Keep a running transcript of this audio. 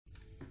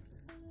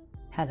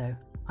Hello,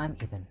 I'm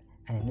Eiden,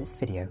 and in this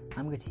video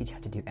I'm going to teach you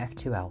how to do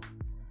F2L.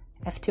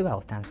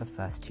 F2L stands for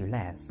first two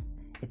layers.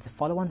 It's a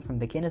follow-on from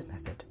beginner's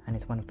method and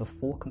is one of the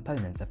 4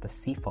 components of the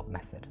CFOP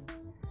method.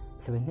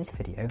 So in this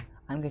video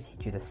I'm going to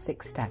teach you the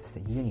 6 steps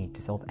that you need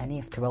to solve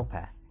any F2L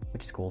pair,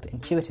 which is called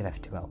Intuitive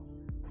F2L.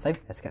 So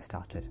let's get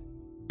started.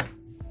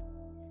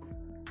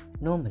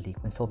 Normally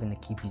when solving the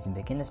cube using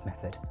beginner's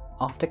method,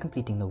 after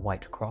completing the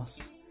white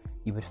cross,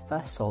 you would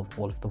first solve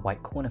all of the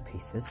white corner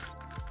pieces,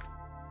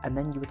 and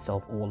then you would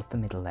solve all of the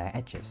middle layer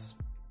edges.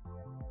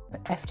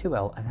 But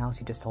F2L allows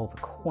you to solve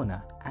a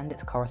corner and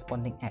its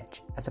corresponding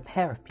edge as a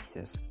pair of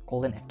pieces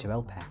called an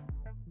F2L pair.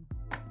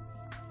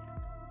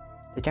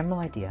 The general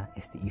idea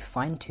is that you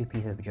find 2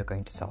 pieces which you're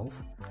going to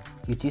solve,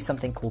 you do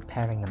something called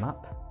pairing them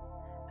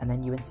up, and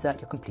then you insert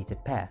your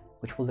completed pair,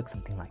 which will look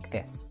something like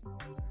this.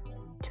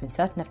 To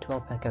insert an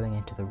F2L pair going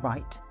into the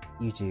right,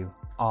 you do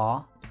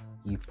R,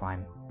 U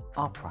prime,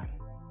 R prime.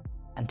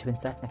 And to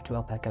insert an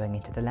F2L pair going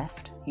into the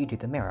left, you do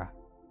the mirror,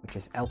 which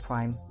is L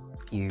prime,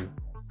 U,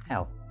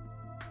 L.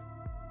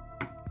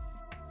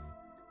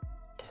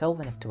 To solve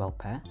an F2L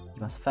pair,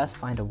 you must first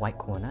find a white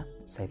corner,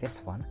 say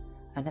this one,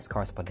 and its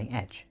corresponding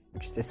edge,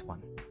 which is this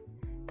one.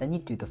 Then you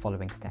do the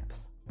following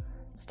steps.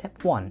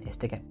 Step 1 is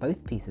to get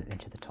both pieces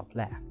into the top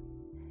layer.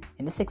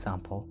 In this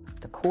example,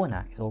 the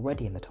corner is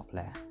already in the top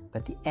layer,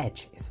 but the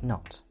edge is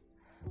not.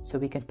 So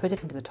we can put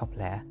it into the top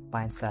layer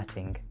by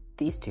inserting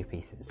these 2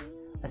 pieces,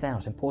 as they're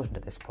not important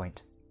at this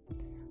point.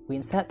 We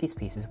insert these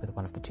pieces with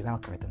one of the 2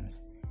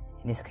 algorithms.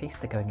 In this case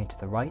they're going into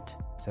the right,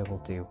 so we'll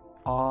do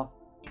R,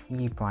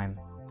 U prime,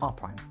 R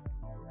prime,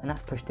 and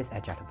that's pushed this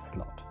edge out of the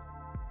slot.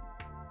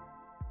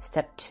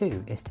 Step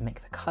 2 is to make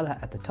the colour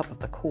at the top of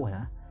the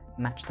corner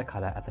match the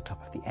colour at the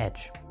top of the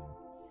edge.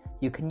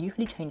 You can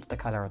usually change the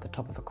colour at the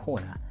top of a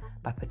corner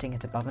by putting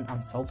it above an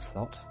unsolved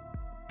slot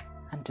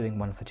and doing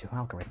one of the 2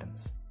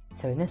 algorithms.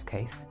 So in this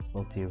case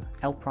we'll do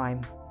L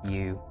prime,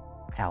 U,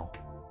 L.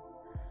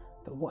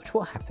 But watch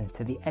what happens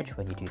to the edge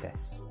when you do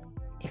this.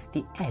 If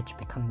the edge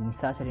becomes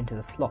inserted into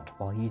the slot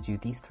while you do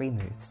these 3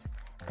 moves,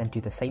 then do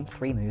the same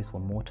 3 moves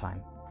one more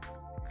time.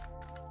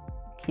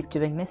 Keep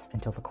doing this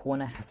until the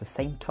corner has the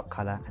same top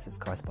colour as its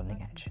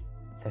corresponding edge.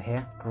 So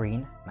here,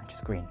 green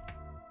matches green.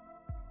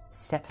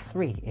 Step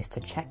 3 is to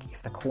check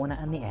if the corner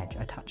and the edge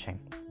are touching.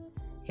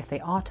 If they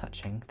are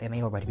touching, they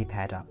may already be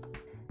paired up.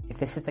 If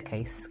this is the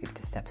case, skip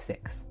to step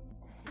 6.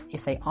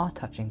 If they are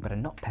touching but are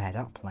not paired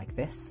up, like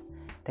this,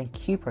 then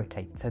cube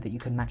rotate so that you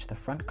can match the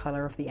front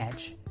colour of the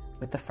edge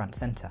with the front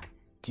centre.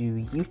 Do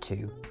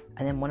U2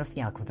 and then one of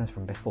the algorithms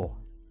from before.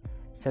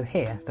 So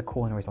here the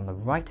corner is on the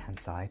right hand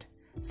side,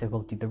 so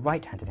we'll do the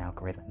right handed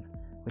algorithm,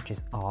 which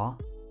is R,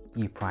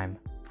 U prime,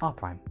 R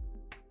prime.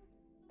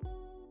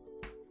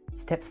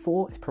 Step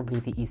 4 is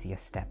probably the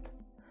easiest step.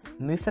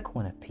 Move the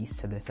corner piece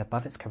so that it's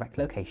above its correct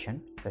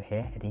location, so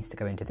here it needs to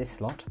go into this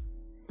slot,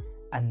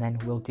 and then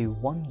we'll do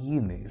one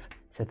U move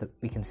so that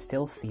we can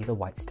still see the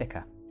white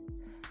sticker.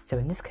 So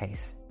in this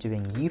case,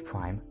 doing U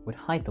prime would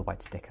hide the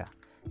white sticker,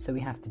 so we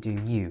have to do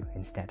U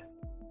instead.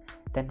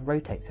 Then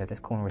rotate so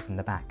this corner is in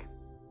the back.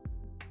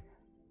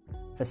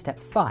 For step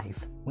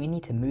 5, we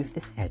need to move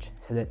this edge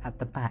so that at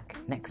the back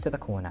next to the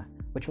corner,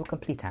 which will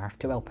complete our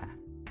F2L pair.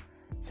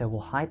 So we'll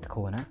hide the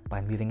corner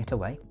by moving it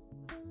away,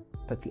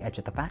 put the edge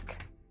at the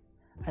back,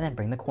 and then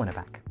bring the corner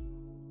back.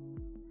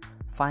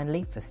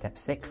 Finally, for step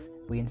 6,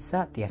 we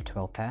insert the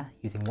F2L pair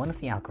using one of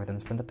the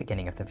algorithms from the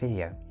beginning of the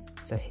video.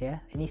 So here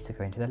it needs to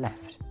go into the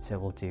left, so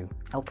we'll do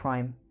L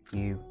prime,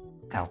 U,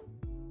 L.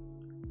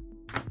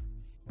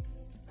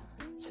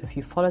 So if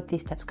you followed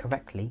these steps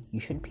correctly, you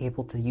should be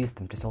able to use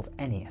them to solve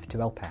any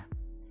F2L pair.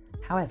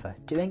 However,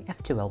 doing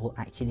F2L will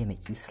actually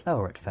make you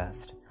slower at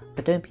first,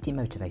 but don't be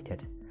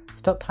demotivated.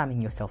 Stop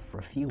timing yourself for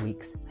a few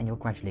weeks and you'll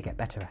gradually get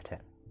better at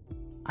it.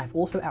 I've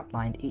also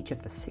outlined each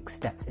of the 6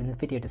 steps in the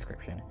video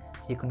description,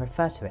 so you can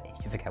refer to it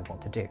if you forget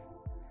what to do.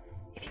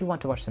 If you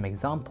want to watch some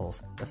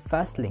examples, the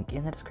first link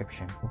in the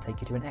description will take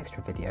you to an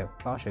extra video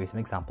where I'll show you some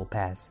example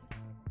pairs.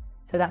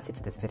 So that's it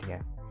for this video.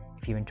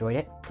 If you enjoyed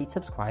it, please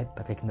subscribe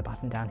by clicking the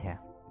button down here.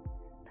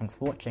 Thanks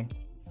for watching.